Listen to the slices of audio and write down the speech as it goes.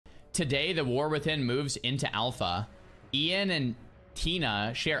Today, the War Within moves into Alpha. Ian and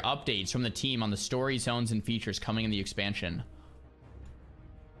Tina share updates from the team on the story, zones, and features coming in the expansion.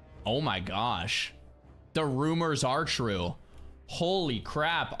 Oh my gosh. The rumors are true. Holy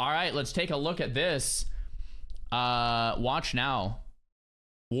crap. All right, let's take a look at this. Watch now.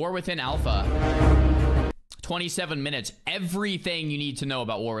 War Within Alpha. 27 minutes. Everything you need to know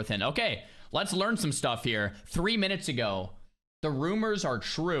about War Within. Okay, let's learn some stuff here. 3 minutes ago. The rumors are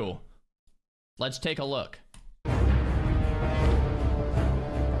true. Let's take a look.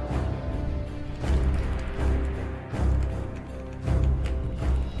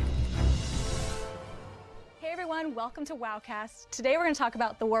 Hey everyone, welcome to Wowcast. Today we're going to talk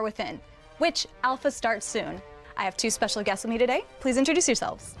about The War Within, which alpha starts soon. I have two special guests with me today. Please introduce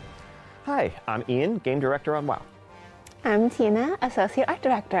yourselves. Hi, I'm Ian, Game Director on WoW. I'm Tina, Associate Art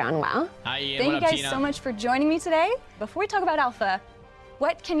Director on WoW. Hi Ian, Thank what you up, guys Tina? so much for joining me today. Before we talk about alpha,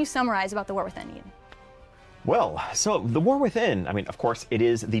 what can you summarize about The War Within, Ian? Well, so The War Within, I mean, of course, it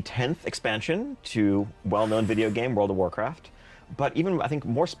is the 10th expansion to well-known video game World of Warcraft. But even, I think,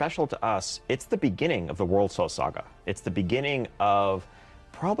 more special to us, it's the beginning of the World Soul Saga. It's the beginning of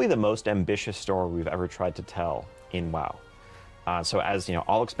probably the most ambitious story we've ever tried to tell in WoW. So as you know,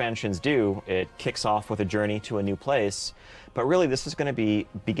 all expansions do, it kicks off with a journey to a new place. But really, this is going to be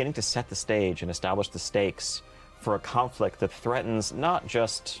beginning to set the stage and establish the stakes for a conflict that threatens not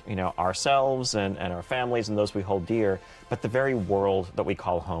just, you know, ourselves and our families and those we hold dear, but the very world that we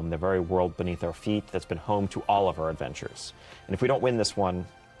call home, the very world beneath our feet that's been home to all of our adventures. And if we don't win this one,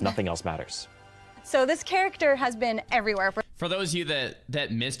 nothing else matters. So this character has been everywhere. For those of you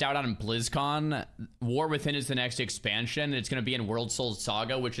that missed out on BlizzCon, War Within is the next expansion. It's going to be in World Soul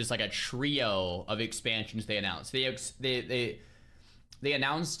Saga, which is like a trio of expansions they announced. They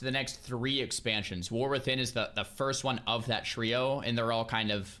announced the next 3 expansions. War Within is the first one of that trio, and they're all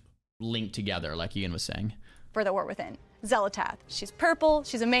kind of linked together, like Ian was saying. For The War Within, Xelatath. She's purple,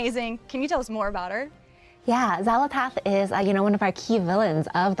 she's amazing. Can you tell us more about her? Yeah, Xelatath is, one of our key villains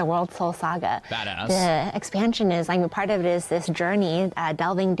of the World Soul Saga. Badass. The expansion is, part of it is this journey,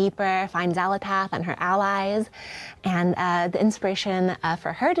 delving deeper, find Xelatath and her allies. And the inspiration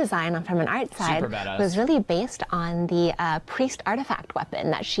for her design from an art side was really based on the priest artifact weapon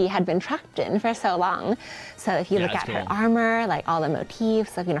that she had been trapped in for so long. So if you look at her armor, like all the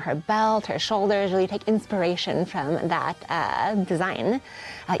motifs of, her belt, her shoulders, really take inspiration from that design.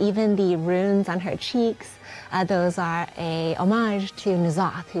 Even the runes on her cheeks, those are a homage to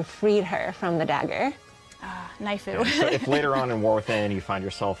N'Zoth, who freed her from the dagger. Naifu. So if later on in War Within you find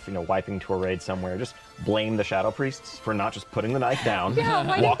yourself, wiping to a raid somewhere, just blame the Shadow Priests for not just putting the knife down,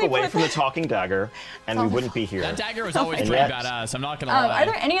 walk away from the talking dagger, and we wouldn't be here. That dagger was always pretty badass, I'm not gonna lie. Are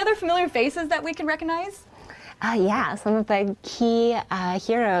there any other familiar faces that we can recognize? Yeah, some of the key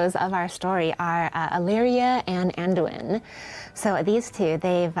heroes of our story are Illyria and Anduin. So these two,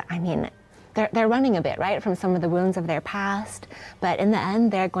 they're running a bit, right, from some of the wounds of their past, but in the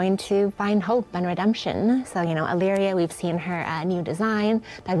end, they're going to find hope and redemption. So, Illyria, we've seen her new design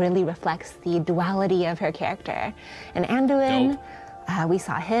that really reflects the duality of her character. And Anduin, we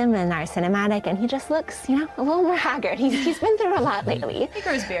saw him in our cinematic, and he just looks, a little more haggard. He's been through a lot lately. He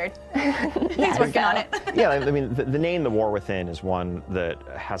grew his beard. He's working on it. Yeah, the name The War Within is one that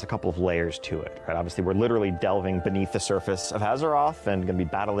has a couple of layers to it, right? Obviously, we're literally delving beneath the surface of Azeroth and going to be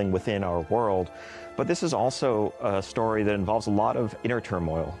battling within our world. But this is also a story that involves a lot of inner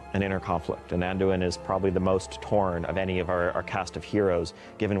turmoil and inner conflict. And Anduin is probably the most torn of any of our cast of heroes,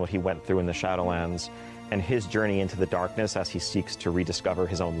 given what he went through in the Shadowlands. And his journey into the darkness as he seeks to rediscover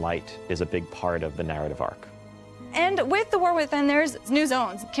his own light is a big part of the narrative arc. And with The War Within, there's new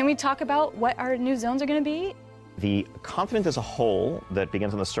zones. Can we talk about what our new zones are going to be? The continent as a whole that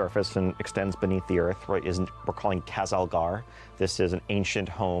begins on the surface and extends beneath the earth, right, we're calling Khazalgar. This is an ancient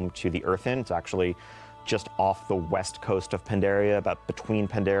home to the Earthen. It's actually just off the west coast of Pandaria, about between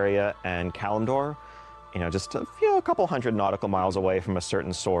Pandaria and Kalimdor. Just a couple hundred nautical miles away from a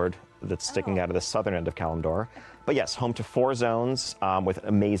certain sword that's sticking out of the southern end of Kalimdor. But yes, home to 4 zones with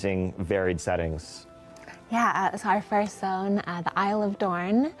amazing, varied settings. Yeah, so our first zone, the Isle of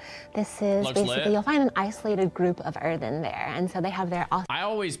Dorn. This is basically, you'll find an isolated group of Earthen there, and so they have their... I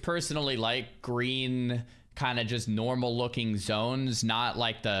always personally like green, kind of just normal looking zones, not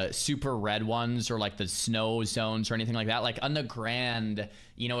like the super red ones or like the snow zones or anything like that. Like on the Grand,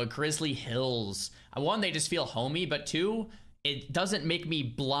 at Grizzly Hills. One, they just feel homey, but 2, it doesn't make me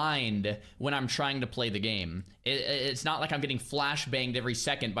blind when I'm trying to play the game. It's not like I'm getting flashbanged every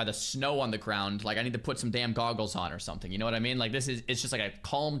second by the snow on the ground. Like I need to put some damn goggles on or something. You know what I mean? Like it's just like a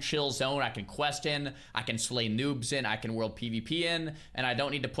calm, chill zone. I can quest in, I can slay noobs in, I can world PvP in, and I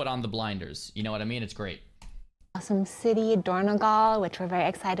don't need to put on the blinders. You know what I mean? It's great. Awesome city, Dornogal, which we're very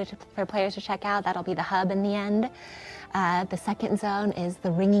excited for players to check out. That'll be the hub in the end. The second zone is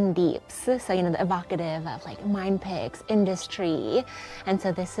the Ringing Deeps, so the evocative of like mine picks, industry, and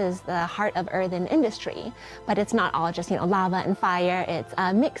so this is the heart of earthen industry. But it's not all just lava and fire. It's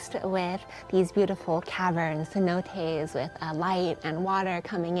mixed with these beautiful caverns, cenotes with light and water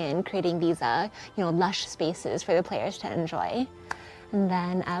coming in, creating these lush spaces for the players to enjoy. And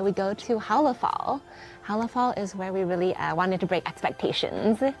then we go to Howlafall. Howlafall is where we really wanted to break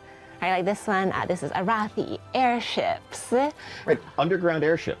expectations. Right, like this one, this is Arathi, airships. Right, underground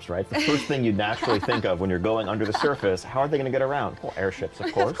airships, right? The first thing you'd naturally think of when you're going under the surface, how are they going to get around? Well, airships,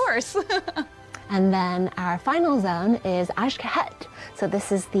 of course. Of course. And then our final zone is Azj-Kahet. So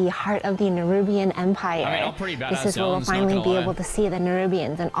this is the heart of the Nerubian Empire. I mean, all pretty badass this is where we'll finally be able to see the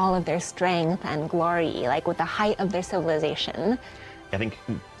Nerubians in all of their strength and glory, like with the height of their civilization. I think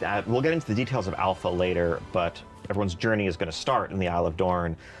we'll get into the details of Alpha later, but everyone's journey is going to start in the Isle of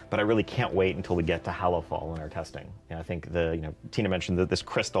Dorn, but I really can't wait until we get to Howlafall in our testing. I think Tina mentioned that this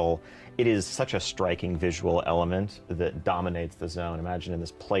crystal, it is such a striking visual element that dominates the zone. Imagine in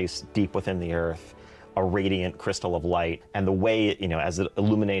this place deep within the earth, a radiant crystal of light, and the way, as it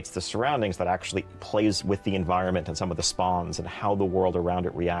illuminates the surroundings, that actually plays with the environment and some of the spawns and how the world around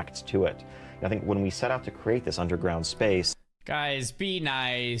it reacts to it. I think when we set out to create this underground space, guys, be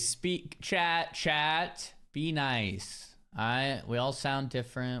nice. Chat. Be nice. We all sound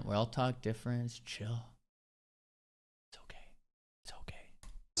different. We all talk different. It's chill. It's okay. It's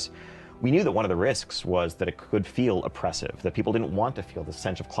okay. We knew that one of the risks was that it could feel oppressive, that people didn't want to feel the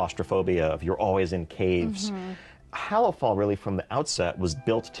sense of claustrophobia, of you're always in caves. Howlafall really from the outset was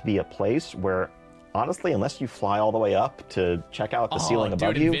built to be a place where, honestly, unless you fly all the way up to check out the ceiling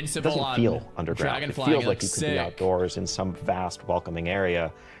above you, it doesn't feel underground. It feels like you could be outdoors in some vast, welcoming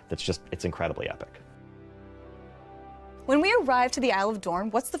area that's just, it's incredibly epic. When we arrive to the Isle of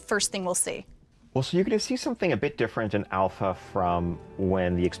Dorn, what's the first thing we'll see? Well, so you're going to see something a bit different in Alpha from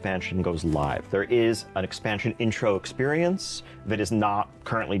when the expansion goes live. There is an expansion intro experience that is not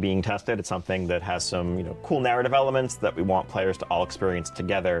currently being tested. It's something that has some, cool narrative elements that we want players to all experience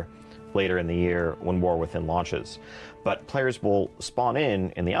together later in the year when War Within launches. But players will spawn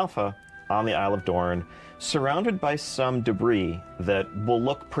in the Alpha on the Isle of Dorn, surrounded by some debris that will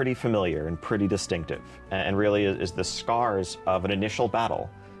look pretty familiar and pretty distinctive, and really is the scars of an initial battle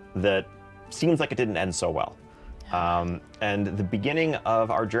that seems like it didn't end so well. And the beginning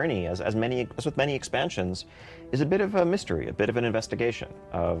of our journey, as with many expansions, is a bit of a mystery, a bit of an investigation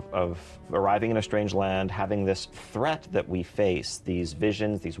of arriving in a strange land, having this threat that we face, these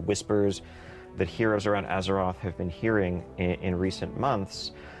visions, these whispers that heroes around Azeroth have been hearing in recent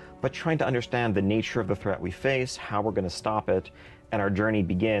months, but trying to understand the nature of the threat we face, how we're going to stop it, and our journey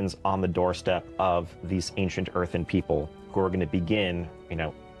begins on the doorstep of these ancient earthen people who are going to begin,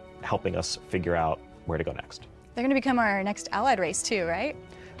 helping us figure out where to go next. They're going to become our next allied race too, right?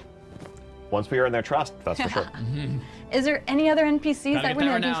 Once we earn their trust, that's for sure. Is there any other NPCs that we're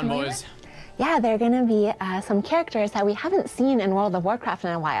going to be familiar with? Yeah, there are going to be some characters that we haven't seen in World of Warcraft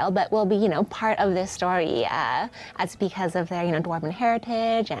in a while, but will be, part of this story as because of their, dwarven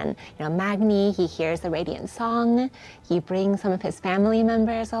heritage. And, Magni, he hears the Radiant Song. He brings some of his family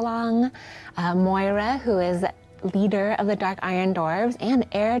members along. Moira, who is leader of the Dark Iron Dwarves and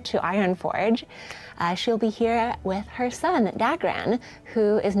heir to Ironforge. She'll be here with her son, Dagran,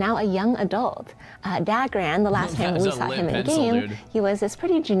 who is now a young adult. Dagran, the last time we saw him in game, he was this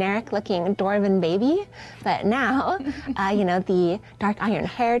pretty generic-looking dwarven baby, but now, the Dark Iron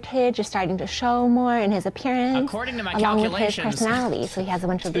heritage is starting to show more in his appearance, according to my along with calculations. his personality. So he has a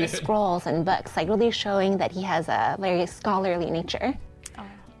bunch of these scrolls and books, like really showing that he has a very scholarly nature.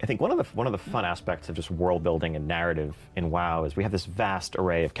 I think one of the fun aspects of just world building and narrative in WoW is we have this vast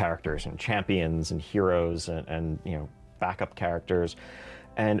array of characters and champions and heroes and backup characters.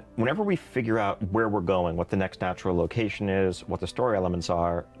 And whenever we figure out where we're going, what the next natural location is, what the story elements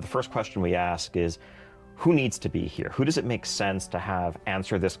are, the first question we ask is, who needs to be here? Who does it make sense to have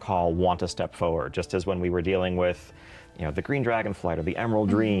answer this call, want to step forward? Just as when we were dealing with the Green Dragonflight or the Emerald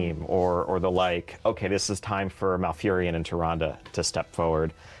Dream or the like, okay, this is time for Malfurion and Tyrande to step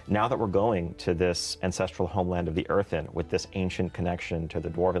forward. Now that we're going to this ancestral homeland of the Earthen with this ancient connection to the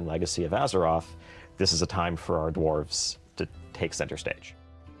dwarven legacy of Azeroth, this is a time for our dwarves to take center stage.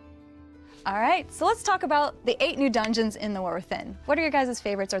 All right, so let's talk about the 8 new dungeons in the War Within. What are your guys'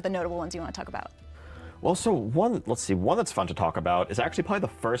 favorites or the notable ones you want to talk about? Well, so one that's fun to talk about is actually probably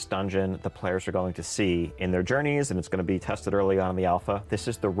the first dungeon the players are going to see in their journeys, and it's going to be tested early on in the alpha. This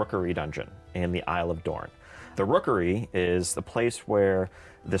is the Rookery dungeon in the Isle of Dorn. The Rookery is the place where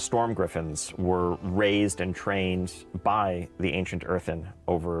the Storm Griffins were raised and trained by the ancient Earthen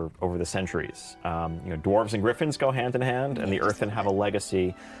over the centuries. Dwarves and Griffins go hand in hand, and the Earthen have a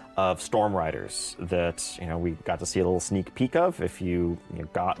legacy of Storm Riders that we got to see a little sneak peek of. If you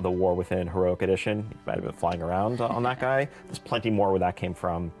got the War Within Heroic Edition, you might have been flying around on that guy. There's plenty more where that came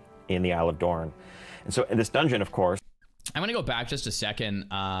from in the Isle of Dorn. And so in this dungeon, of course, I'm gonna go back just a second.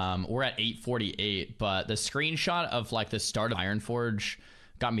 We're at 8:48, but the screenshot of like the start of Ironforge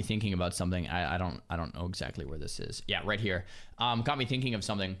got me thinking about something. I don't know exactly where this is. Yeah, right here. Got me thinking of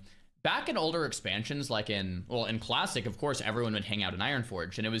something. Back in older expansions, like in Classic, of course, everyone would hang out in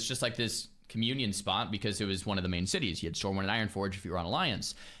Ironforge, and it was just like this communion spot because it was one of the main cities. You had Stormwind and Ironforge if you were on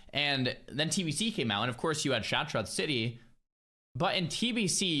Alliance. And then TBC came out, and of course you had Shattrath City. But in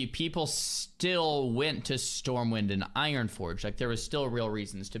TBC, people still went to Stormwind and Ironforge. Like, there was still real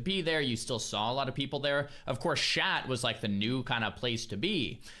reasons to be there. You still saw a lot of people there. Of course, Shat was like the new kind of place to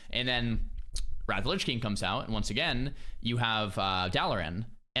be. And then Wrath of the Lich King comes out, and once again, you have Dalaran.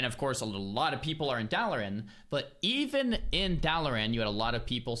 And of course, a lot of people are in Dalaran, but even in Dalaran, you had a lot of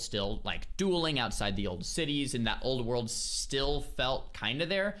people still like dueling outside the old cities, and that old world still felt kind of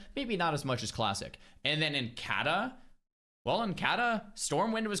there. Maybe not as much as Classic. And then in Kata, well, in Kata,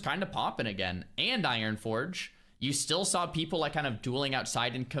 Stormwind was kind of popping again, and Ironforge. You still saw people like kind of dueling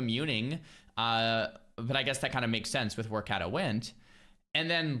outside and communing, but I guess that kind of makes sense with where Kata went. And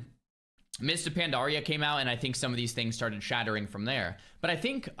then Mist of Pandaria came out, and I think some of these things started shattering from there. But I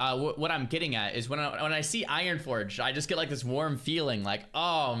think what I'm getting at is when I see Ironforge, I just get like this warm feeling like,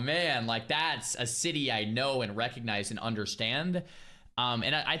 oh man, like that's a city I know and recognize and understand.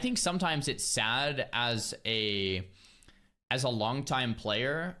 And I think sometimes it's sad as a longtime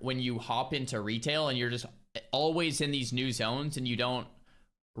player when you hop into retail and you're just always in these new zones and you don't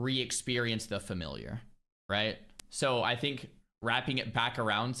re-experience the familiar, right? So I think wrapping it back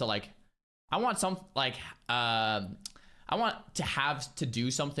around to like, I want to have to do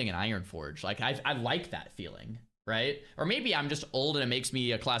something in Ironforge. Like I like that feeling, right? Or maybe I'm just old and it makes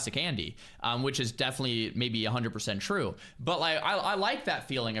me a classic Andy, which is definitely maybe 100% true. But like I like that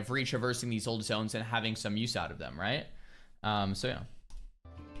feeling of re-traversing these old zones and having some use out of them, right? So yeah.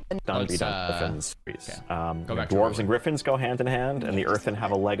 Griffins. Dwarves and Griffins go hand in hand, and the Earthen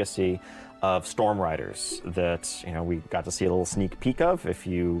have a legacy of Storm Riders that we got to see a little sneak peek of. If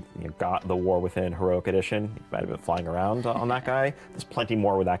you got the War Within Heroic Edition, you might have been flying around on that guy. There's plenty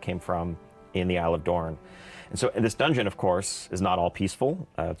more where that came from in the Isle of Dorn. And so this dungeon, of course, is not all peaceful.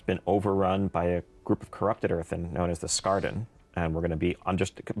 It's been overrun by a group of corrupted Earthen known as the Skarden. And we're going to be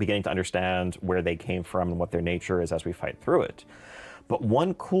just beginning to understand where they came from and what their nature is as we fight through it. But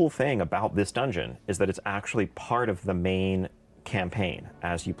one cool thing about this dungeon is that it's actually part of the main campaign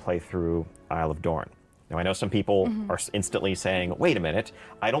as you play through Isle of Dorn. Now, I know some people are instantly saying, wait a minute,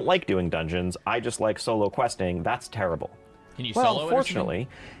 I don't like doing dungeons. I just like solo questing. That's terrible. Can you solo it? Well, fortunately,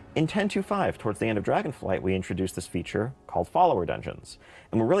 in 10.2.5, towards the end of Dragonflight, we introduced this feature called Follower Dungeons.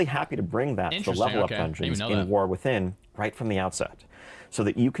 And we're really happy to bring that to the level-up dungeons in War Within right from the outset, so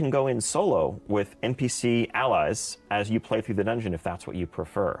that you can go in solo with NPC allies as you play through the dungeon if that's what you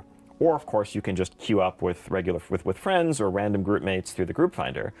prefer. Or, of course, you can just queue up with with friends or random group mates through the group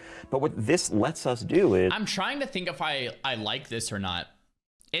finder. But what this lets us do is... I'm trying to think if I like this or not.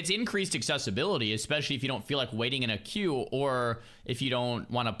 It's increased accessibility, especially if you don't feel like waiting in a queue or if you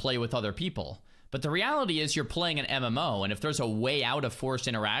don't want to play with other people. But the reality is you're playing an MMO, and if there's a way out of forced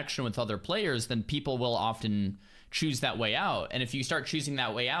interaction with other players, then people will often choose that way out. And if you start choosing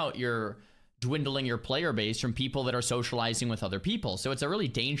that way out, you're dwindling your player base from people that are socializing with other people. So it's a really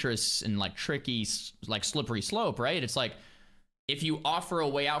dangerous and like tricky, like slippery slope, right? It's like if you offer a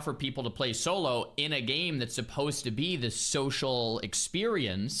way out for people to play solo in a game that's supposed to be this social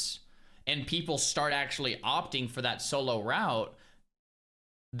experience, and people start actually opting for that solo route,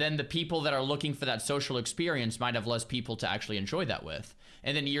 then the people that are looking for that social experience might have less people to actually enjoy that with.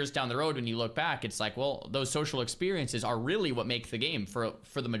 And then years down the road, when you look back, it's like, well, those social experiences are really what make the game for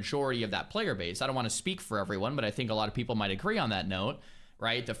the majority of that player base. I don't want to speak for everyone, but I think a lot of people might agree on that note,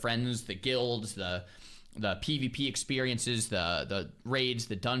 right? The friends, the guilds, the PvP experiences, the raids,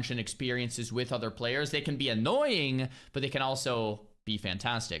 the dungeon experiences with other players, they can be annoying, but they can also be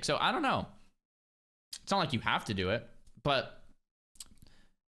fantastic. So I don't know. It's not like you have to do it, but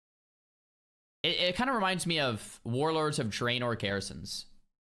it kind of reminds me of Warlords of Draenor Garrisons.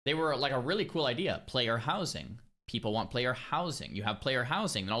 They were like a really cool idea. Player housing. People want player housing. You have player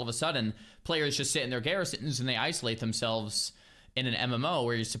housing, and all of a sudden, players just sit in their garrisons and they isolate themselves in an MMO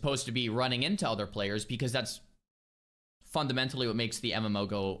where you're supposed to be running into other players, because that's fundamentally what makes the MMO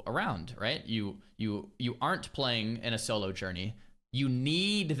go around, right? You aren't playing in a solo journey. You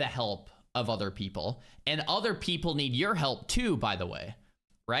need the help of other people, and other people need your help too, by the way,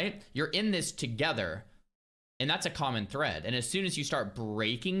 right? You're in this together, and that's a common thread. And as soon as you start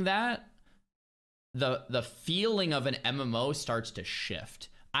breaking that, the feeling of an MMO starts to shift.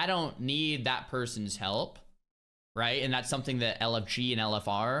 I don't need that person's help, right? And that's something that LFG and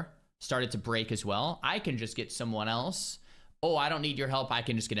LFR started to break as well. I can just get someone else. Oh, I don't need your help. I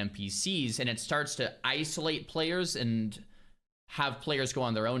can just get NPCs. And it starts to isolate players and have players go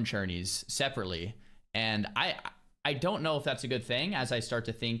on their own journeys separately. And I don't know if that's a good thing as I start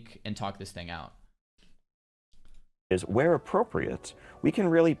to think and talk this thing out. Is where appropriate, we can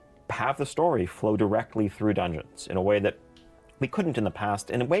really have the story flow directly through dungeons in a way that we couldn't in the past,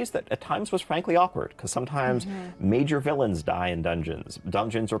 in ways that at times was frankly awkward, because sometimes major villains die in dungeons.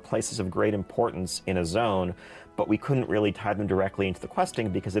 Dungeons are places of great importance in a zone, but we couldn't really tie them directly into the questing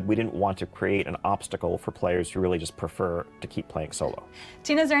because we didn't want to create an obstacle for players who really just prefer to keep playing solo.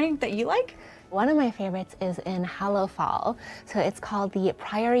 Tina, is there anything that you like? One of my favorites is in Hallowfall. So it's called the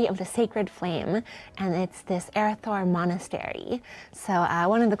Priory of the Sacred Flame, and it's this Earthor monastery. So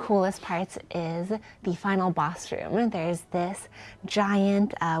one of the coolest parts is the final boss room. There's this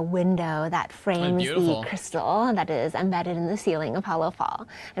giant window that frames the crystal that is embedded in the ceiling of Hallowfall.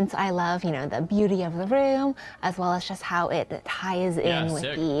 And so I love, you know, the beauty of the room, as well as just how it ties in with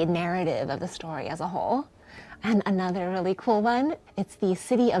the narrative of the story as a whole. And another really cool one, it's the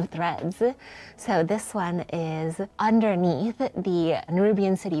City of Threads. So this one is underneath the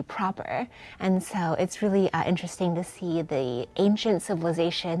Nerubian city proper. And so it's really interesting to see the ancient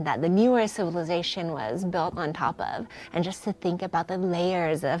civilization that the newer civilization was built on top of. And just to think about the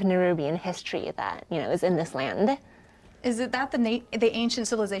layers of Nerubian history that, you know, is in this land. Is it that the ancient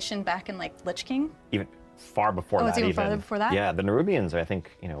civilization back in like Lich King? Even far before that, it's even farther before that? Yeah, the Nerubians, I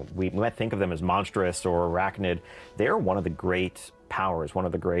think, you know, we might think of them as monstrous or arachnid. They're one of the great powers, one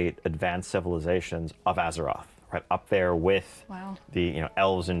of the great advanced civilizations of Azeroth, right up there with the, you know,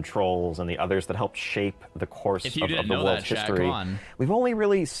 elves and trolls and the others that helped shape the course of the world's history. We've only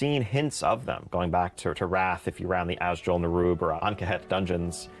really seen hints of them going back to Wrath. If you ran the Azjol, Nerub, or Ankahet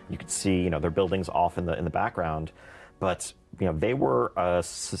dungeons, you could see, you know, their buildings off in the background. But, you know, they were a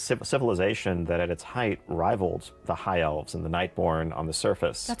civilization that at its height rivaled the High Elves and the Nightborn on the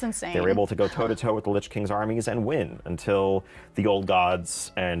surface. That's insane. They were able to go toe-to-toe with the Lich King's armies and win until the Old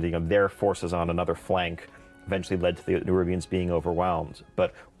Gods and, you know, their forces on another flank eventually led to the Nerubians being overwhelmed.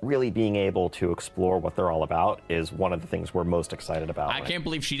 But really being able to explore what they're all about is one of the things we're most excited about. I can't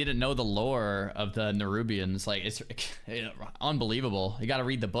believe she didn't know the lore of the Nerubians. Like, it's unbelievable. You got to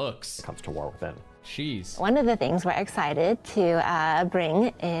read the books. It comes to War Within. Jeez. One of the things we're excited to bring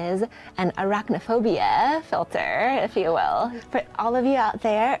is an arachnophobia filter, if you will. For all of you out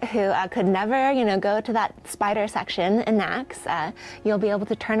there who could never, you know, go to that spider section in Nax, you'll be able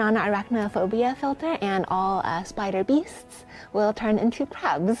to turn on an arachnophobia filter, and all spider beasts will turn into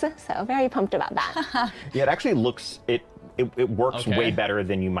crabs. So very pumped about that. Yeah, it actually looks it works way better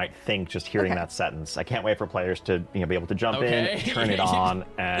than you might think just hearing that sentence. I can't wait for players to, you know, be able to jump in, turn it on,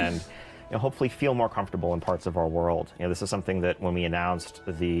 and, you know, hopefully feel more comfortable in parts of our world. You know, this is something that when we announced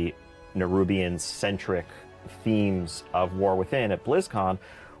the Nerubian-centric themes of War Within at BlizzCon,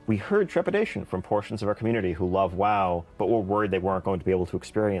 we heard trepidation from portions of our community who love WoW, but were worried they weren't going to be able to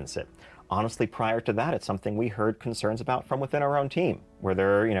experience it. Honestly, prior to that, it's something we heard concerns about from within our own team, where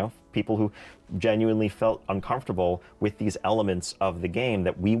there are, you know, people who genuinely felt uncomfortable with these elements of the game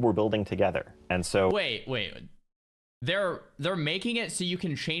that we were building together. And so wait. They're making it so you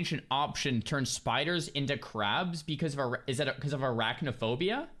can change an option, turn spiders into crabs because of is that because of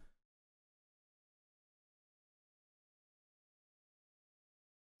arachnophobia?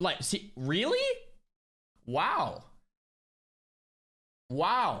 Like, see, really? Wow.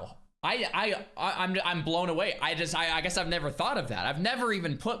 I'm blown away. I guess I've never thought of that. I've never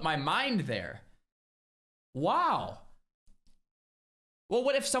even put my mind there. Wow. Well,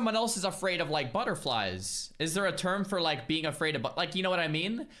 what if someone else is afraid of, like, butterflies? Is there a term for, like, being afraid of, like, you know what I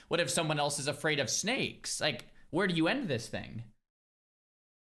mean? What if someone else is afraid of snakes? Like, where do you end this thing?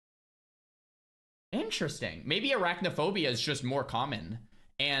 Interesting. Maybe arachnophobia is just more common.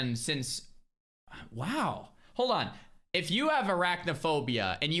 And since, wow. Hold on. If you have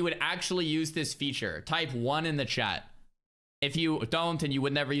arachnophobia and you would actually use this feature, type 1 in the chat. If you don't and you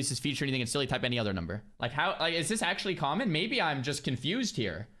would never use this feature or anything, it's silly, type any other number. Like how, like, is this actually common? Maybe I'm just confused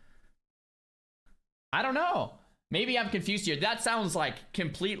here. I don't know. Maybe I'm confused here. That sounds like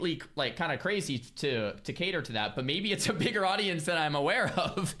completely like kind of crazy to cater to that, but maybe it's a bigger audience than I'm aware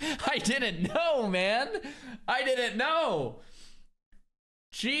of. I didn't know, man. I didn't know.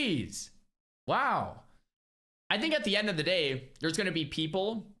 Jeez. Wow. I think at the end of the day, there's going to be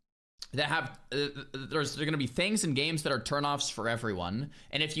people that have there's going to be things in games that are turnoffs for everyone,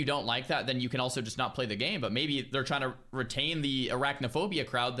 and if you don't like that, then you can also just not play the game. But maybe they're trying to retain the arachnophobia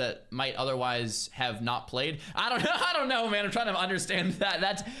crowd that might otherwise have not played. I don't know, man. I'm trying to understand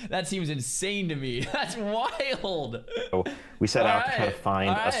that seems insane to me. That's wild. So we set out to try to find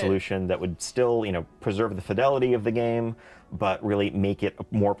a solution that would still, you know, preserve the fidelity of the game, but really make it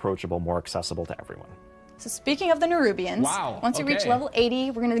more approachable, more accessible to everyone. So speaking of the Nerubians, once you reach level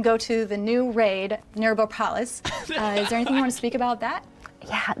 80, we're going to go to the new raid, Nerubo Palace. Is there anything you want to speak about that?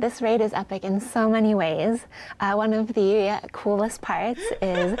 Yeah, this raid is epic in so many ways. One of the coolest parts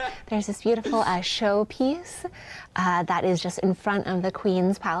is there's this beautiful showpiece that is just in front of the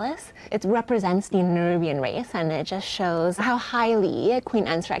Queen's palace. It represents the Nerubian race, and it just shows how highly Queen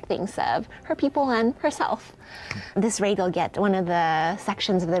Ansrek thinks of her people and herself. This raid, you'll get, one of the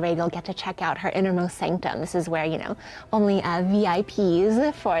sections of the raid, you'll get to check out her innermost sanctum. This is where, you know, only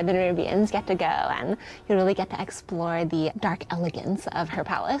VIPs for the Nerubians get to go, and you really get to explore the dark elegance of her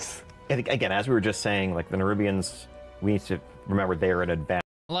palace. I think, again, as we were just saying, like the Nerubians, we need to remember they're an advanced.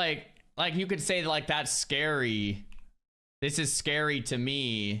 Like you could say like that's scary. This is scary to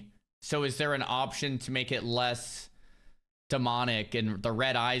me. So is there an option to make it less demonic? And the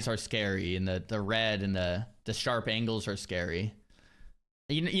red eyes are scary, and the red and the sharp angles are scary.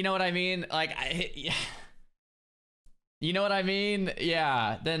 You know what I mean? Like, you know what I mean?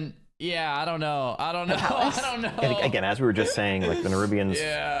 Yeah. Then. Yeah, I don't know. I don't know. And again, as we were just saying, like the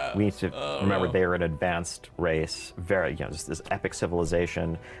Nerubians, we need to remember they're an advanced race, very, you know, just this epic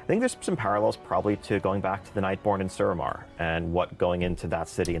civilization. I think there's some parallels probably to going back to the Nightborn in Suramar and what going into that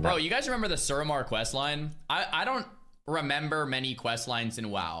city. And bro, you guys remember the Suramar questline? I don't remember many questlines in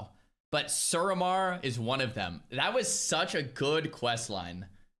WoW, but Suramar is one of them. That was such a good questline.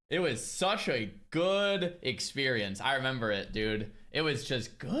 It was such a good experience. I remember it, dude. It was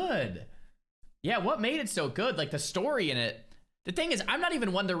just good. Yeah, what made it so good? Like the story in it. The thing is, I'm not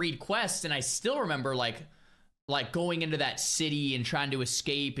even one to read quests, and I still remember like going into that city and trying to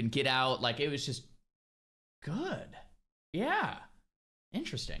escape and get out. Like it was just good. Yeah.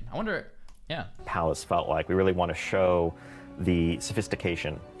 Interesting. I wonder, yeah. Palace felt like we really want to show the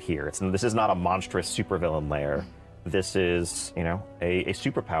sophistication here. This is not a monstrous supervillain lair. This is, you know, a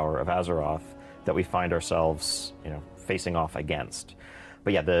superpower of Azeroth that we find ourselves, you know, facing off against.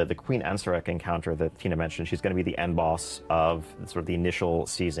 But yeah, the Queen Ansrek encounter that Tina mentioned, she's going to be the end boss of sort of the initial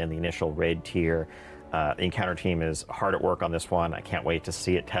season, the initial raid tier. The encounter team is hard at work on this one. I can't wait to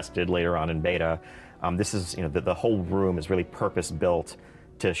see it tested later on in beta. This is, you know, the whole room is really purpose-built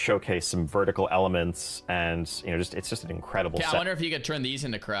to showcase some vertical elements, and, you know, it's just an incredible set. I wonder if you could turn these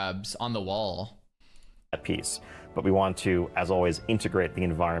into crabs on the wall. Piece. But we want to, as always, integrate the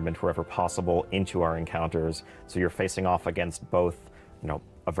environment wherever possible into our encounters. So you're facing off against both, you know,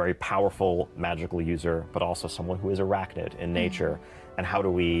 a very powerful magical user, but also someone who is arachnid in nature. And how do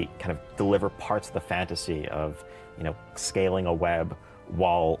we kind of deliver parts of the fantasy of, you know, scaling a web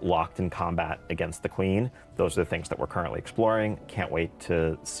while locked in combat against the Queen? Those are the things that we're currently exploring. Can't wait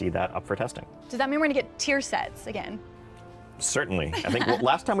to see that up for testing. Does that mean we're going to get tier sets again? Certainly. I think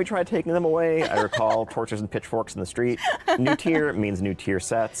last time we tried taking them away, I recall torches and pitchforks in the street. New tier means new tier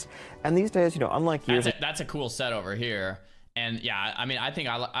sets. And these days, you know, unlike years... That's a cool set over here. And yeah, I mean, I think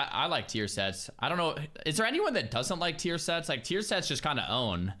I like tier sets. I don't know. Is there anyone that doesn't like tier sets? Like, tier sets just kind of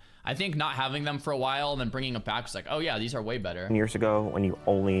own. I think not having them for a while and then bringing them back was like, oh yeah, these are way better. Years ago, when you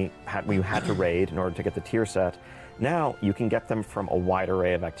had to raid in order to get the tier set, now you can get them from a wide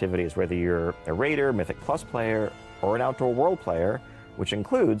array of activities, whether you're a raider, Mythic Plus player, or an Outdoor World player, which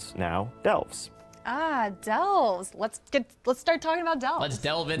includes now delves. Ah, delves. Let's start talking about delves. Let's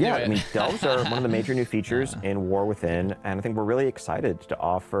delve into it. Yeah, I mean, delves are one of the major new features in War Within, and I think we're really excited to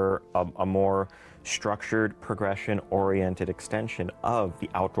offer a more structured, progression-oriented extension of the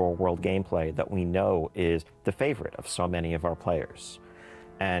Outdoor World gameplay that we know is the favorite of so many of our players.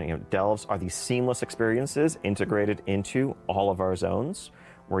 And, you know, delves are these seamless experiences integrated into all of our zones,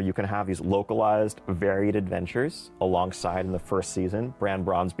 where you can have these localized, varied adventures alongside in the first season, Bran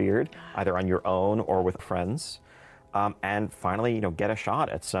Bronzebeard, either on your own or with friends. and finally, get a shot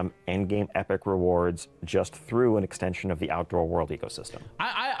at some endgame epic rewards just through an extension of the Outdoor World ecosystem.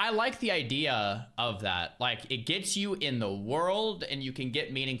 I like the idea of that. Like, it gets you in the world and you can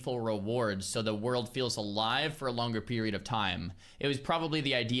get meaningful rewards so the world feels alive for a longer period of time. It was probably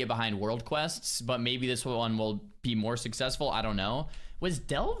the idea behind world quests, but maybe this one will be more successful. I don't know. Was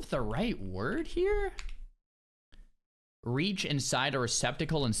delve the right word here? Reach inside a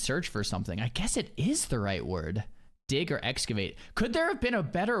receptacle and search for something. I guess it is the right word. Dig or excavate. Could there have been a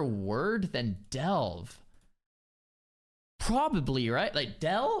better word than delve? Probably, right? Like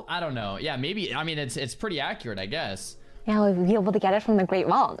delve? I don't know. Yeah, maybe. I mean, it's pretty accurate, I guess. Yeah, we'll be able to get it from the Great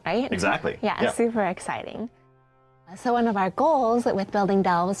Vault, right? Exactly. Yeah, super exciting. So one of our goals with building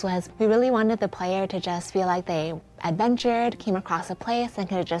delves was we really wanted the player to just feel like they adventured, came across a place, and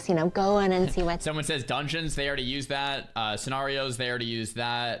could just, go in and see what... Someone says dungeons, they already use that. Scenarios, they already use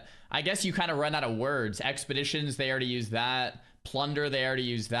that. I guess you kind of run out of words. Expeditions, they already use that. Plunder, they already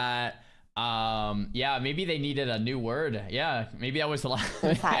use that. Yeah, maybe they needed a new word. Yeah, maybe that was the last.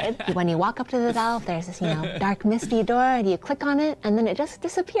 Inside, when you walk up to the delve, there's this, dark, misty door, and you click on it, and then it just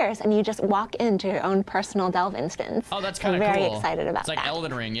disappears, and you just walk into your own personal delve instance. Oh, that's kind of cool. Very excited about that. It's like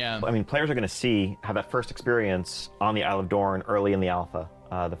Elden Ring, yeah. I mean, players are going to have that first experience on the Isle of Dorn early in the alpha.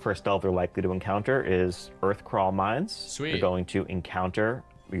 The first delve they're likely to encounter is Earthcrawl Mines. Sweet. You're going to encounter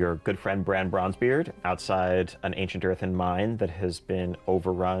your good friend Bran Bronzebeard outside an ancient earthen mine that has been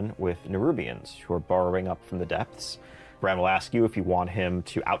overrun with Nerubians who are burrowing up from the depths. Bran will ask you if you want him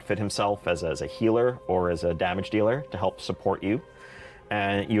to outfit himself as a healer or as a damage dealer to help support you.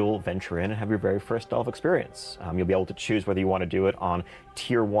 And you'll venture in and have your very first delve experience. You'll be able to choose whether you want to do it on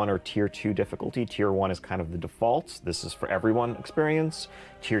Tier 1 or Tier 2 difficulty. Tier 1 is kind of the default. This is for everyone experience.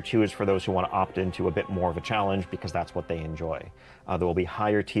 Tier 2 is for those who want to opt into a bit more of a challenge because that's what they enjoy. There will be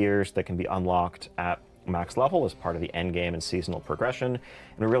higher tiers that can be unlocked at max level as part of the end game and seasonal progression.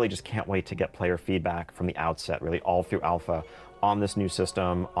 And we really just can't wait to get player feedback from the outset, really all through alpha, on this new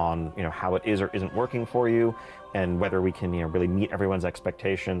system, on how it is or isn't working for you, and whether we can really meet everyone's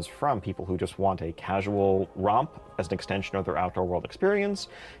expectations, from people who just want a casual romp as an extension of their Outdoor World experience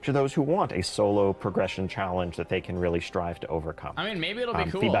to those who want a solo progression challenge that they can really strive to overcome. I mean, maybe it'll be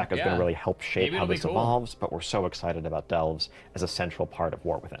cool. Feedback is going to really help shape how this cool. evolves, but we're so excited about delves as a central part of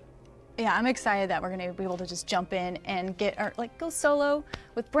War Within. Yeah, I'm excited that we're going to be able to just jump in and go solo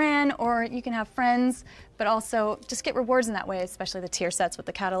with Bran, or you can have friends, but also just get rewards in that way, especially the tier sets with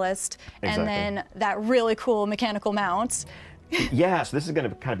the Catalyst, Exactly. and then that really cool mechanical mount. Yeah, so this is going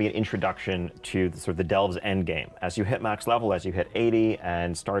to kind of be an introduction to the Delves end game. As you hit max level, as you hit 80,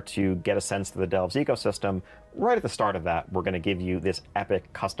 and start to get a sense of the Delves ecosystem, right at the start of that, we're going to give you this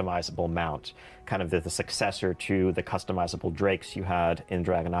epic customizable mount, kind of the successor to the customizable drakes you had in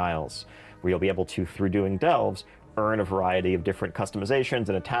Dragon Isles, where you'll be able to, through doing Delves, earn a variety of different customizations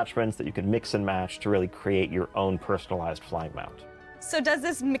and attachments that you can mix and match to really create your own personalized flying mount. So does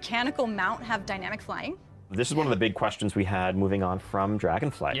this mechanical mount have dynamic flying? This is one of the big questions we had moving on from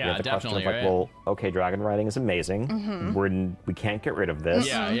Dragonflight. Yeah, we had the question of definitely, well, okay, dragon riding is amazing. We can't get rid of this.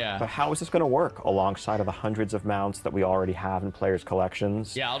 Yeah. But how is this going to work alongside of the hundreds of mounts that we already have in players'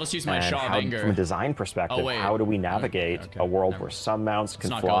 collections? Yeah, I'll just use my and Shaw of Anger. From a design perspective, how do we navigate a world where some mounts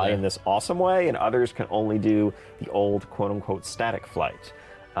can fly in this awesome way and others can only do the old quote-unquote static flight?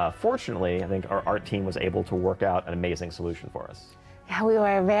 Fortunately, I think our art team was able to work out an amazing solution for us. Yeah, we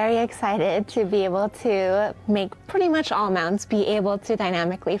were very excited to be able to make pretty much all mounts be able to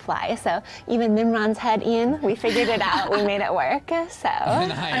dynamically fly. So even Nimron's head, Ian, we figured it out. We made it work. So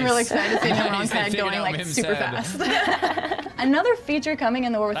Nice. I'm really excited to see Nimron's head going like super fast. Another feature coming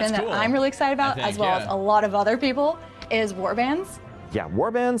in the War Within that I'm really excited about, as well as a lot of other people, is warbands. Yeah,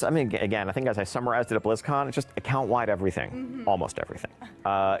 warbands, I mean, again, I think as I summarized it at BlizzCon, it's just account-wide everything, almost everything.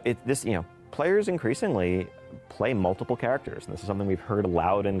 Players increasingly play multiple characters, and this is something we've heard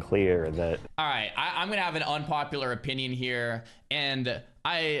loud and clear that... All right, I'm gonna have an unpopular opinion here, and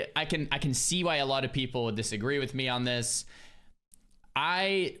I can see why a lot of people would disagree with me on this.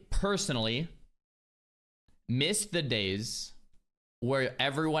 I personally miss the days where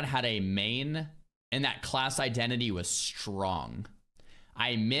everyone had a main and that class identity was strong.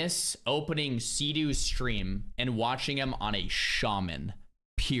 I miss opening Sidhu's stream and watching him on a shaman,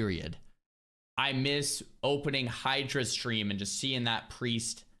 period. I miss opening Hydra's stream and just seeing that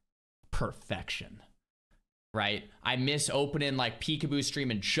priest perfection, right? I miss opening like Peekaboo's stream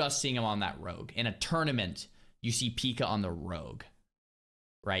and just seeing him on that rogue. In a tournament, you see Pika on the rogue,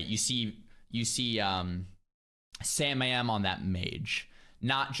 right? You see Sam Am on that mage,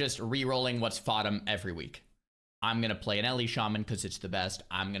 not just re-rolling what's fought him every week. I'm going to play an Ellie Shaman because it's the best.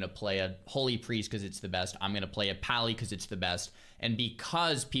 I'm going to play a Holy Priest because it's the best. I'm going to play a Pally because it's the best. And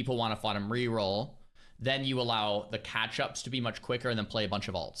because people want to fight him reroll, then you allow the catch-ups to be much quicker and then play a bunch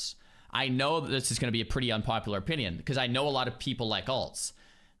of alts. I know that this is going to be a pretty unpopular opinion because I know a lot of people like alts.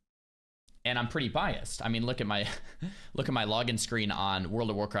 And I'm pretty biased. I mean, look at my login screen on World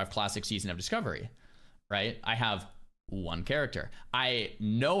of Warcraft Classic Season of Discovery, right? I have one character. I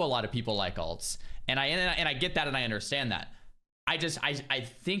know a lot of people like alts, and I get that and I understand that. I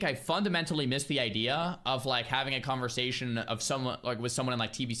think I fundamentally miss the idea of like having a conversation of someone like with someone in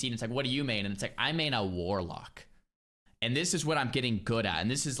like TBC, and it's like, what do you main? And it's like, I main a Warlock, and this is what I'm getting good at,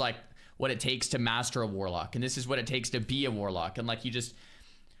 and this is like what it takes to master a Warlock, and this is what it takes to be a Warlock, and like you just,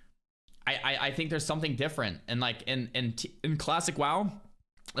 I think there's something different, and like in classic WoW,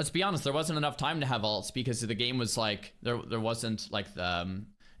 let's be honest, there wasn't enough time to have alts because the game was like there wasn't like the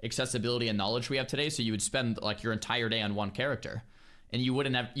accessibility and knowledge we have today, so you would spend like your entire day on one character and you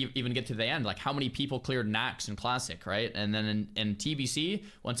wouldn't have even get to the end. Like how many people cleared Nax in Classic, right? And then in TBC,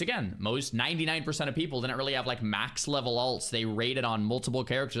 once again, most 99% of people didn't really have like max level alts. They rated on multiple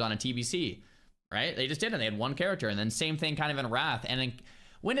characters on a TBC, right? They just didn't. They had one character. And then same thing kind of in Wrath. And then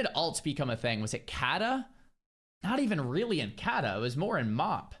when did alts become a thing? Was it Kata? Not even really in Kata. It was more in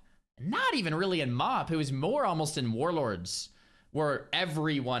MoP. Not even really in MoP. It was more almost in Warlords, where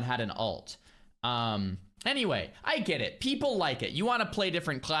everyone had an alt. Anyway, I get it. People like it. You want to play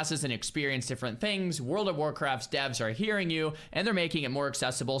different classes and experience different things. World of Warcraft's devs are hearing you, and they're making it more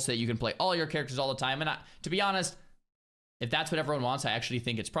accessible so that you can play all your characters all the time. And to be honest, if that's what everyone wants, I actually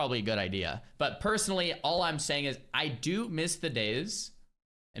think it's probably a good idea. But personally, all I'm saying is I do miss the days,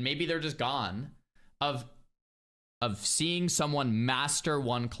 and maybe they're just gone, of seeing someone master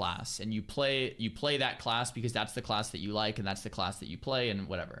one class, and you play that class because that's the class that you like and that's the class that you play and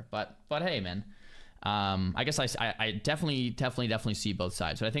whatever. But hey, man, I guess I definitely see both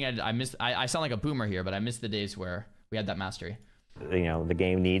sides. But I think I sound like a boomer here, but I miss the days where we had that mastery. You know, the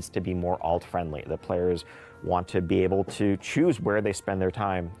game needs to be more alt friendly. The players want to be able to choose where they spend their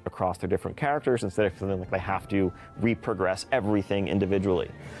time across their different characters instead of feeling like they have to reprogress everything individually.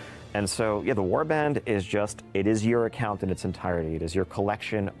 And so, yeah, the Warband is just, it is your account in its entirety. It is your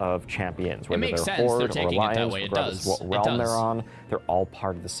collection of champions, whether they're Horde or Alliance, regardless of what realm they're on. They're all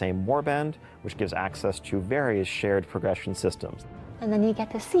part of the same Warband, which gives access to various shared progression systems. And then you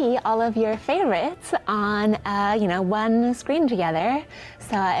get to see all of your favorites on, one screen together.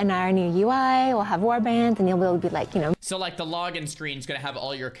 So in our new UI, we'll have Warbands, and you'll be able to be like, So like the login screen's gonna have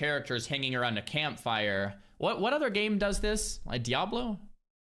all your characters hanging around a campfire. What other game does this? Like Diablo?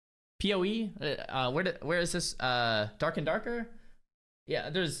 PoE? Where is this? Dark and Darker?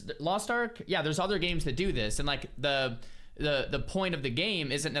 Yeah, there's Lost Ark. Yeah, there's other games that do this, and like the point of the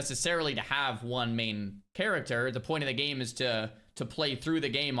game isn't necessarily to have one main character. The point of the game is to play through the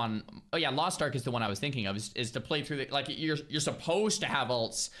game on. Oh yeah, Lost Ark is the one I was thinking of. Is to play through the, like you're supposed to have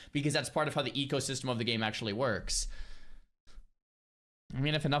alts because that's part of how the ecosystem of the game actually works. I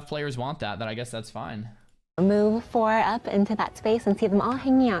mean, if enough players want that, then I guess that's fine. Move 4 up into that space and see them all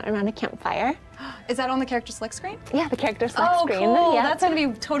hanging out around a campfire. Is that on the character select screen? Yeah, the character select screen. Oh, cool. Yeah. That's going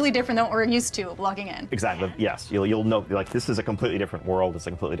to be totally different than what we're used to logging in. Exactly. Yes. You'll know, like, this is a completely different world. It's a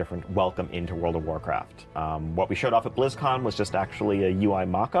completely different welcome into World of Warcraft. What we showed off at BlizzCon was just actually a UI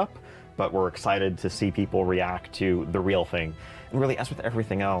mock-up, but we're excited to see people react to the real thing. And really, as with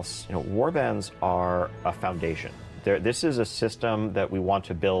everything else, Warbands are a foundation. This is a system that we want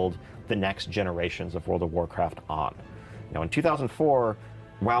to build the next generations of World of Warcraft on. In 2004,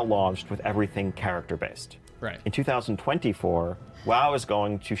 WoW launched with everything character-based. Right. In 2024, WoW is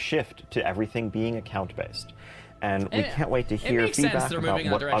going to shift to everything being account-based. And we can't wait to hear feedback about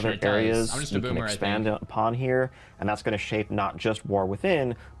what other areas we can expand upon here. And that's going to shape not just War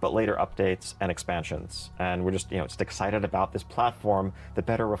Within, but later updates and expansions. And we're just excited about this platform that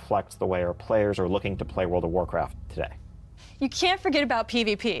better reflects the way our players are looking to play World of Warcraft today. You can't forget about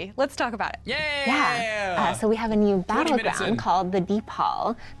PvP. Let's talk about it. Yeah! So we have a new battleground called the Deep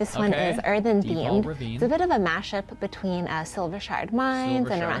Hall. This one is earthen themed. It's a bit of a mashup between Silver Shard Mines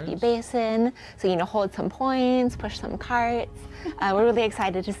and Arathi Basin. So, hold some points, push some carts. We're really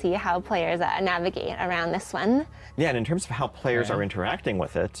excited to see how players navigate around this one. Yeah, and in terms of how players are interacting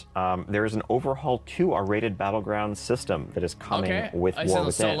with it, there is an overhaul to our rated battleground system that is coming with War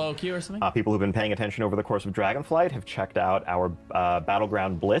Within. Solo queue or something? People who've been paying attention over the course of Dragonflight have checked out our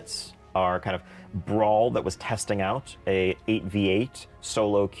Battleground Blitz, our kind of brawl that was testing out a 8v8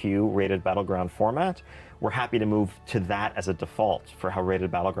 solo queue rated battleground format. We're happy to move to that as a default for how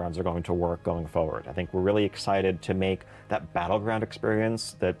rated battlegrounds are going to work going forward. I think we're really excited to make that battleground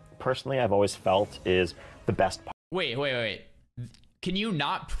experience that personally I've always felt is the best part. Wait. Can you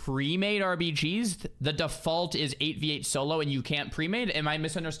not pre-made RBGs? The default is 8v8 solo and you can't pre-made? Am I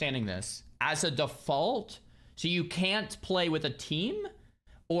misunderstanding this? As a default? So you can't play with a team?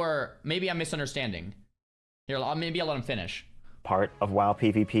 Or maybe I'm misunderstanding. Here, maybe I'll let him finish. Part of WoW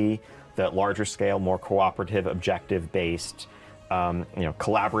PvP, the larger scale, more cooperative, objective-based,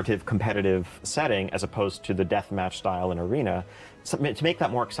 collaborative, competitive setting, as opposed to the deathmatch style in Arena, to make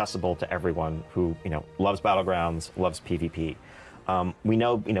that more accessible to everyone who, loves Battlegrounds, loves PvP. We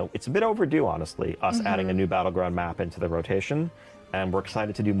know, it's a bit overdue, honestly, us adding a new Battleground map into the rotation, and we're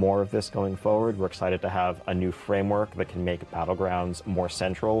excited to do more of this going forward. We're excited to have a new framework that can make Battlegrounds more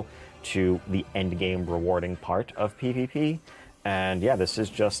central to the end game rewarding part of PvP. And yeah, this is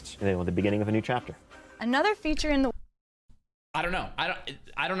just the beginning of a new chapter. Another feature in the... I don't know.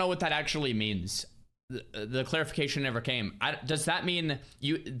 I don't know what that actually means. The clarification never came. Does that mean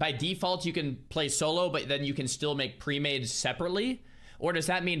by default you can play solo, but then you can still make pre-mades separately? Or does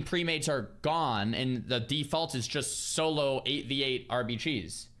that mean pre-mates are gone and the default is just solo 8v8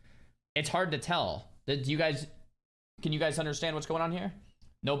 RBGs? It's hard to tell. Can you guys understand what's going on here?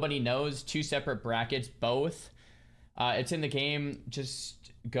 Nobody knows. 2 separate brackets, both. It's in the game.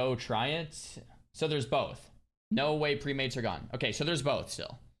 Just go try it. So there's both. No way pre-mates are gone. Okay, so there's both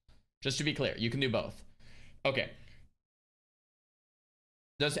still. Just to be clear, you can do both. Okay.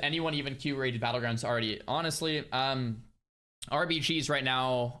 Does anyone even queue rated Battlegrounds already? Honestly, RBGs right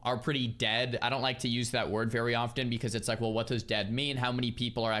now are pretty dead. I don't like to use that word very often because it's like, well, what does dead mean? How many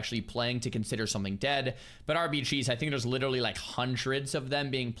people are actually playing to consider something dead? But RBGs, I think there's literally like hundreds of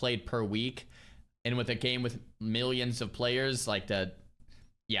them being played per week. And with a game with millions of players, like the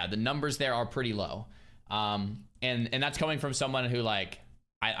numbers there are pretty low. And that's coming from someone who like,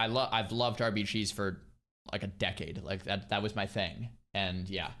 I've loved RBGs for like a decade. Like that was my thing. And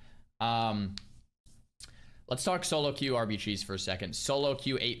yeah. Let's talk solo queue RBGs for a second. Solo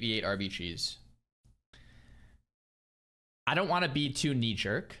queue 8v8 RBGs. I don't want to be too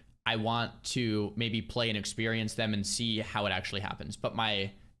knee-jerk. I want to maybe play and experience them and see how it actually happens. But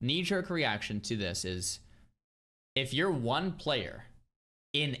my knee-jerk reaction to this is, if you're one player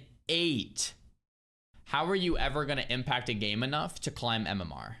in 8, how are you ever going to impact a game enough to climb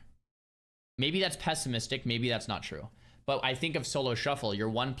MMR? Maybe that's pessimistic. Maybe that's not true. But I think of solo shuffle. You're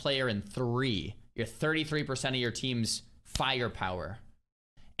one player in 3. You're 33% of your team's firepower.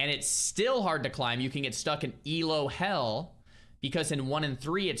 And it's still hard to climb. You can get stuck in elo hell because in 1 and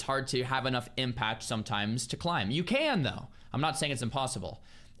 3, it's hard to have enough impact sometimes to climb. You can, though. I'm not saying it's impossible.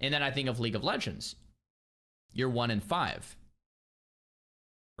 And then I think of League of Legends. You're 1 and 5.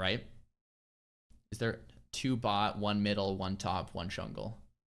 Right? Is there 2 bot, 1 middle, 1 top, 1 jungle?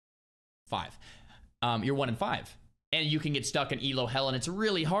 5. You're 1 and 5. And you can get stuck in elo hell, and it's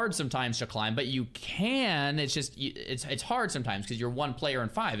really hard sometimes to climb, but you can. It's just, it's hard sometimes because you're 1 player in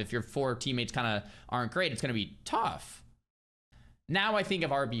 5. If your 4 teammates kind of aren't great, it's going to be tough. Now I think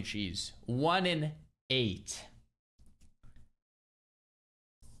of RBGs. 1 in 8.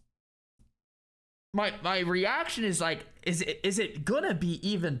 My reaction is like, is it gonna be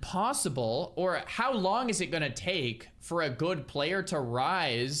even possible, or how long is it gonna take for a good player to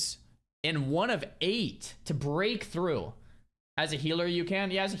rise in 1 of 8 to break through? As a healer, you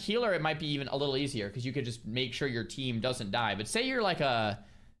can. Yeah, as a healer, it might be even a little easier because you could just make sure your team doesn't die. But say you're like a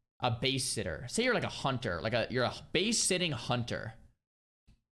base sitter. Say you're like a hunter, you're a base sitting hunter.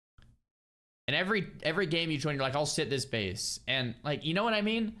 And every game you join, you're like, I'll sit this base, and like, you know what I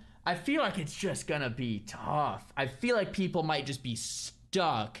mean? I feel like it's just gonna be tough. I feel like people might just be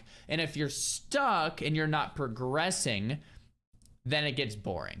stuck. And if you're stuck and you're not progressing, then it gets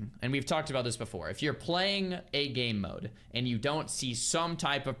boring. And we've talked about this before. If you're playing a game mode and you don't see some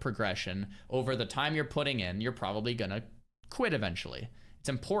type of progression over the time you're putting in, you're probably gonna quit eventually. It's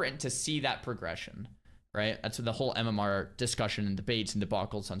important to see that progression, right? That's the whole MMR discussion and debates and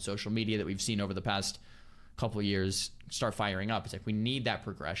debacles on social media that we've seen over the past couple of years start firing up. It's like, we need that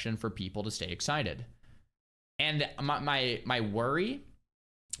progression for people to stay excited. And my worry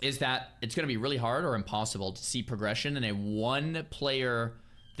is that it's going to be really hard or impossible to see progression in a 1 player,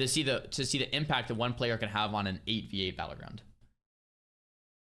 to see the impact that 1 player can have on an 8v8 battleground.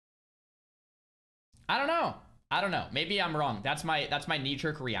 I don't know. Maybe I'm wrong. That's my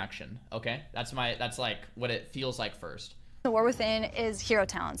knee-jerk reaction. Okay, that's like what it feels like first. The War Within is hero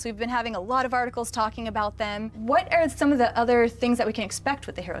talents. We've been having a lot of articles talking about them. What are some of the other things that we can expect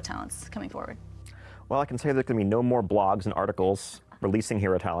with the hero talents coming forward? Well, I can say there's going to be no more blogs and articles releasing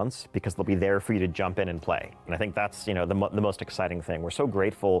hero talents because they'll be there for you to jump in and play. And I think that's, you know, the most exciting thing. We're so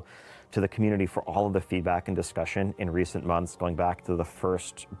grateful to the community for all of the feedback and discussion in recent months, going back to the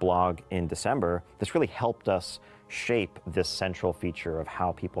first blog in December. This really helped us shape this central feature of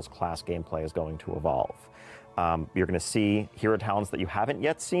how people's class gameplay is going to evolve. You're going to see hero talents that you haven't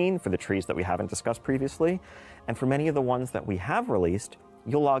yet seen for the trees that we haven't discussed previously. And for many of the ones that we have released,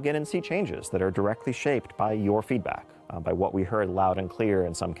 you'll log in and see changes that are directly shaped by your feedback, by what we heard loud and clear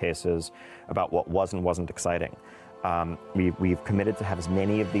in some cases about what was and wasn't exciting. We've committed to have as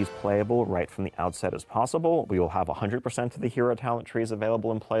many of these playable right from the outset as possible. We will have 100% of the hero talent trees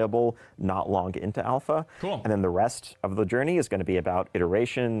available and playable not long into alpha. Cool. And then the rest of the journey is going to be about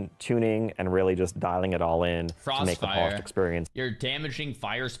iteration, tuning, and really just dialing it all in to make the polished experience. Your damaging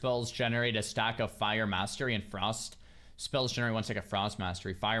fire spells generate a stack of fire mastery, and frost spells generate one stack of frost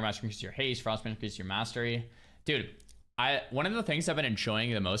mastery. Fire mastery increases your haste, frost increases your mastery. Dude, one of the things I've been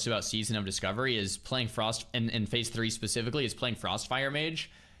enjoying the most about Season of Discovery is playing Frost, in Phase 3 specifically, is playing Frostfire Mage.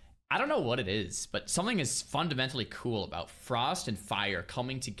 I don't know what it is, but something is fundamentally cool about Frost and Fire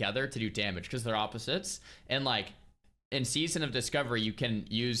coming together to do damage because they're opposites. And like, in Season of Discovery, you can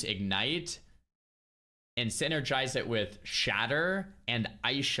use Ignite and synergize it with Shatter and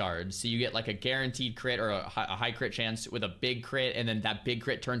Ice Shards. So you get like a guaranteed crit or a high crit chance with a big crit, and then that big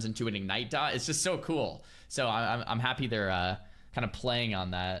crit turns into an Ignite dot. It's just so cool. So I'm happy they're kind of playing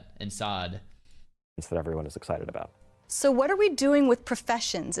on that in SOD. That everyone is excited about. So what are we doing with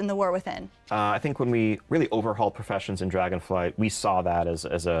professions in the War Within? I think when we really overhauled professions in Dragonflight, we saw that as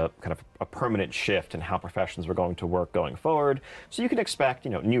a kind of a permanent shift in how professions were going to work going forward. So you can expect,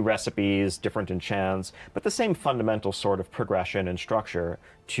 you know, new recipes, different enchants, but the same fundamental sort of progression and structure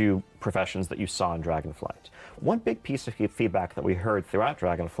to professions that you saw in Dragonflight. One big piece of feedback that we heard throughout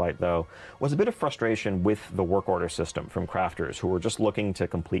Dragonflight, though, was a bit of frustration with the work order system from crafters who were just looking to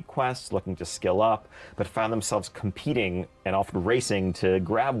complete quests, looking to skill up, but found themselves competing and often racing to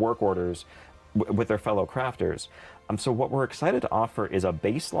grab work orders with their fellow crafters. So what we're excited to offer is a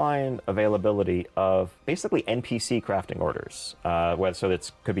baseline availability of basically NPC crafting orders. So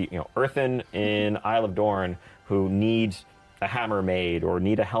it could be, you know, Earthen in Isle of Dorn who need a hammer made or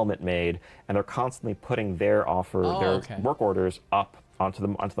need a helmet made, and they're constantly putting their work orders up onto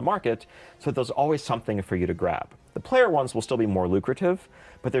the market, so that there's always something for you to grab. The player ones will still be more lucrative,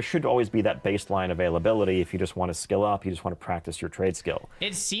 but there should always be that baseline availability if you just want to skill up, you just want to practice your trade skill.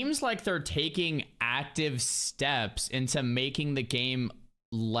 It seems like they're taking active steps into making the game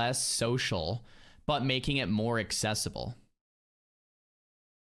less social, but making it more accessible.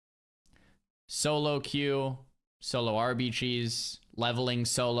 Solo queue, solo RBGs, leveling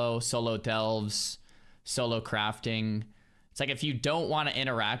solo delves, solo crafting. It's like if you don't want to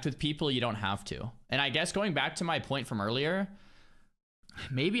interact with people, you don't have to. And I guess going back to my point from earlier,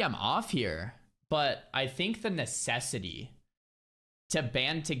 maybe I'm off here, but I think the necessity to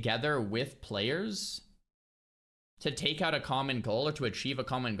band together with players to take out a common goal or to achieve a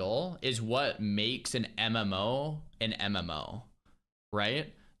common goal is what makes an MMO,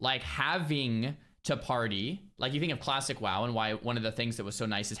 right? Like having to party, like you think of classic WoW and why one of the things that was so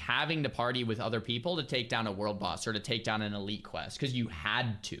nice is having to party with other people to take down a world boss or to take down an elite quest because you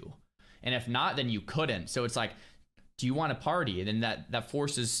had to. And if not, then you couldn't. So it's like, do you want to party? And then that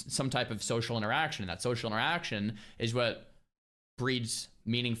forces some type of social interaction. And that social interaction is what breeds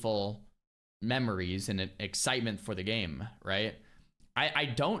meaningful memories and excitement for the game, right? I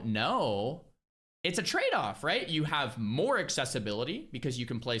don't know. It's a trade-off, right? You have more accessibility because you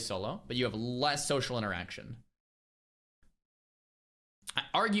can play solo, but you have less social interaction.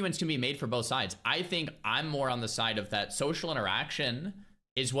 Arguments can be made for both sides. I think I'm more on the side of that social interaction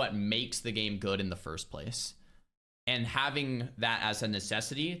is what makes the game good in the first place. And having that as a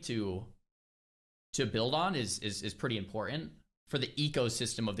necessity to build on is pretty important for the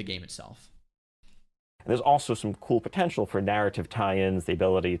ecosystem of the game itself. There's also some cool potential for narrative tie-ins, the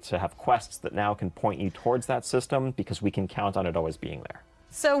ability to have quests that now can point you towards that system because we can count on it always being there.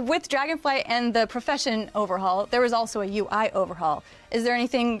 So with Dragonflight and the profession overhaul, there was also a UI overhaul. Is there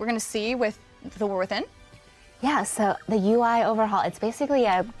anything we're going to see with the War Within? Yeah, so the UI overhaul, it's basically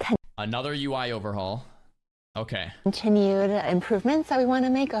another UI overhaul. Okay. Continued improvements that we want to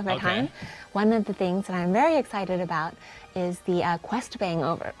make over time. One of the things that I'm very excited about is the quest bang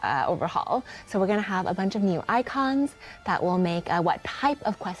overhaul. So we're going to have a bunch of new icons that will make what type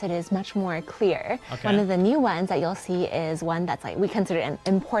of quest it is much more clear. One of the new ones that you'll see is one that's like we consider an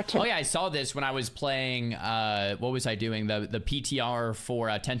important. Oh yeah, I saw this when I was playing. What was I doing? The PTR for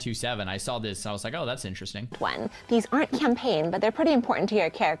 1027. I saw this. I was like, oh, that's interesting. These aren't campaign, but they're pretty important to your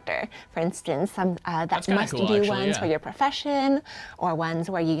character. For instance, some that must to do ones for your profession, or ones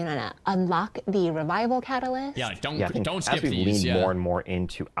where you unlock the revival catalyst. Yeah, like don't skip as we these. lean more and more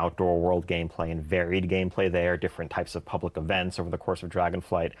into outdoor world gameplay and varied gameplay there, different types of public events over the course of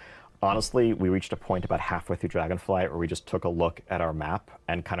Dragonflight. Honestly, we reached a point about halfway through Dragonflight where we just took a look at our map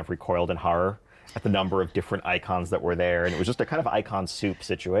and kind of recoiled in horror at the number of different icons that were there. And it was just a kind of icon soup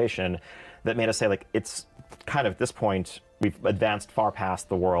situation that made us say, like, it's kind of, at this point, we've advanced far past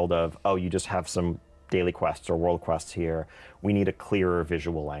the world of, oh, you just have some daily quests or world quests here. We need a clearer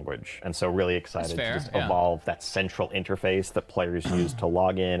visual language. And so really excited to just evolve that central interface that players use to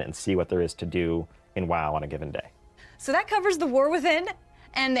log in and see what there is to do in WoW on a given day. So that covers the War Within,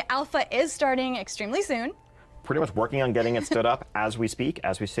 and the alpha is starting extremely soon. Pretty much working on getting it stood up as we speak,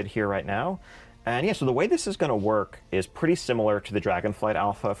 as we sit here right now. And yeah, so the way this is going to work is pretty similar to the Dragonflight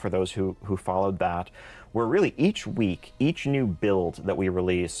Alpha for those who followed that, where really each week, each new build that we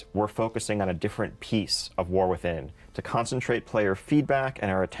release, we're focusing on a different piece of War Within to concentrate player feedback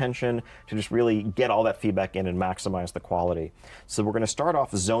and our attention to just really get all that feedback in and maximize the quality. So we're going to start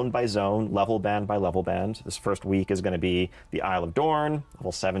off zone by zone, level band by level band. This first week is going to be the Isle of Dorn,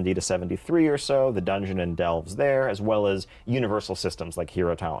 level 70 to 73 or so, the dungeon and delves there, as well as universal systems like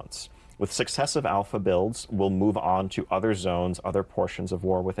hero talents. With successive alpha builds, we'll move on to other zones, other portions of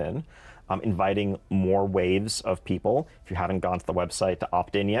War Within, inviting more waves of people. If you haven't gone to the website to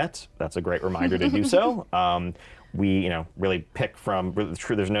opt in yet, that's a great reminder to do so. We, really pick from,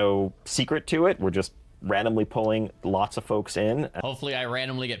 there's no secret to it. We're just randomly pulling lots of folks in. Hopefully I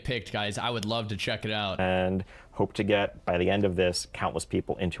randomly get picked, guys. I would love to check it out. And hope to get, by the end of this, countless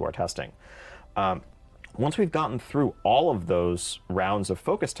people into our testing. Once we've gotten through all of those rounds of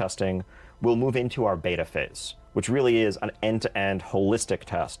focus testing, we'll move into our beta phase, which really is an end-to-end holistic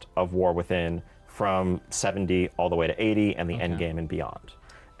test of War Within from 70 all the way to 80 and the end game and beyond.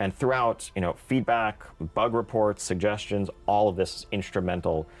 And throughout, feedback, bug reports, suggestions, all of this is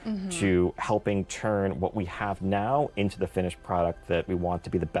instrumental to helping turn what we have now into the finished product that we want to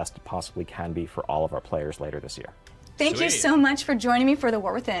be the best it possibly can be for all of our players later this year. Thank you so much for joining me for the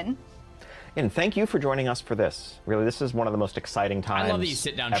War Within. And thank you for joining us for this. Really, this is one of the most exciting times I love these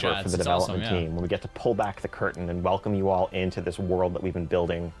sit-down ever chats. for the It's development awesome, team, when we get to pull back the curtain and welcome you all into this world that we've been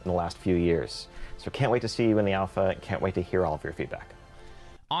building in the last few years. So can't wait to see you in the alpha. Can't wait to hear all of your feedback.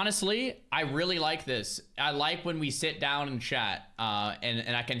 Honestly, I really like this. I like when we sit down and chat,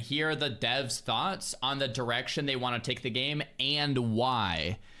 and I can hear the devs' thoughts on the direction they want to take the game and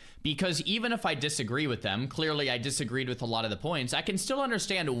why. Because even if I disagree with them, clearly I disagreed with a lot of the points, I can still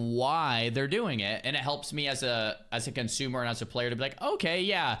understand why they're doing it, and it helps me as a consumer and as a player to be like, okay,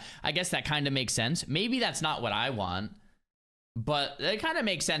 yeah, I guess that kind of makes sense. Maybe that's not what I want, but it kind of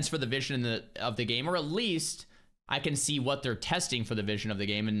makes sense for the vision of the game, or at least I can see what they're testing for the vision of the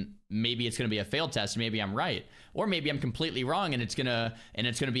game, and maybe it's going to be a failed test, and maybe I'm right, or maybe I'm completely wrong, and it's gonna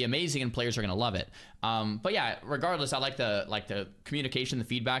be amazing, and players are gonna love it. But yeah, regardless, I like the communication, the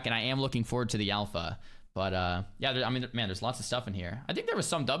feedback, and I am looking forward to the alpha. But yeah, man, there's lots of stuff in here. I think there was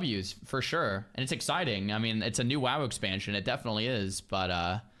some W's for sure, and it's exciting. I mean, it's a new WoW expansion, it definitely is.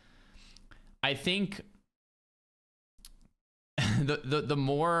 But I think the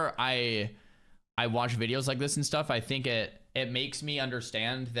more I watch videos like this and stuff, I think it makes me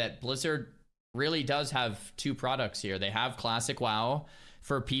understand that Blizzard really does have two products here. They have classic WoW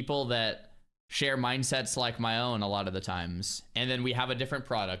for people that share mindsets like my own a lot of the times, and then we have a different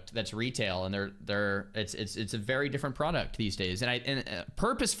product that's retail, and it's a very different product these days, and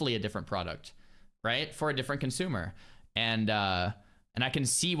purposefully a different product, right, for a different consumer, and I can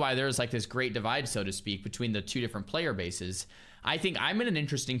see why there's like this great divide, so to speak, between the two different player bases. I think I'm in an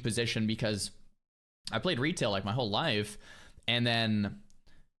interesting position because I played retail like my whole life, and then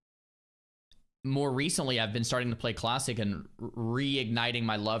more recently I've been starting to play classic and reigniting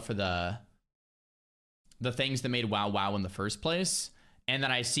my love for the things that made WoW in the first place. And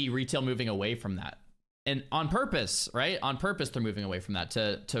then I see retail moving away from that, and on purpose, right? On purpose, they're moving away from that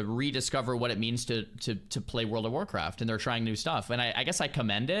to rediscover what it means to play World of Warcraft, and they're trying new stuff. And I guess I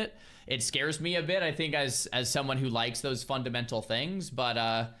commend it. It scares me a bit, I think, as someone who likes those fundamental things,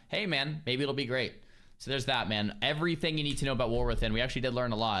 but hey man, maybe it'll be great. So there's that, man. Everything you need to know about War Within. We actually did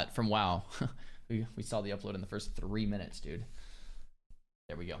learn a lot from WoW. We saw the upload in the first 3 minutes, dude.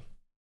 There we go.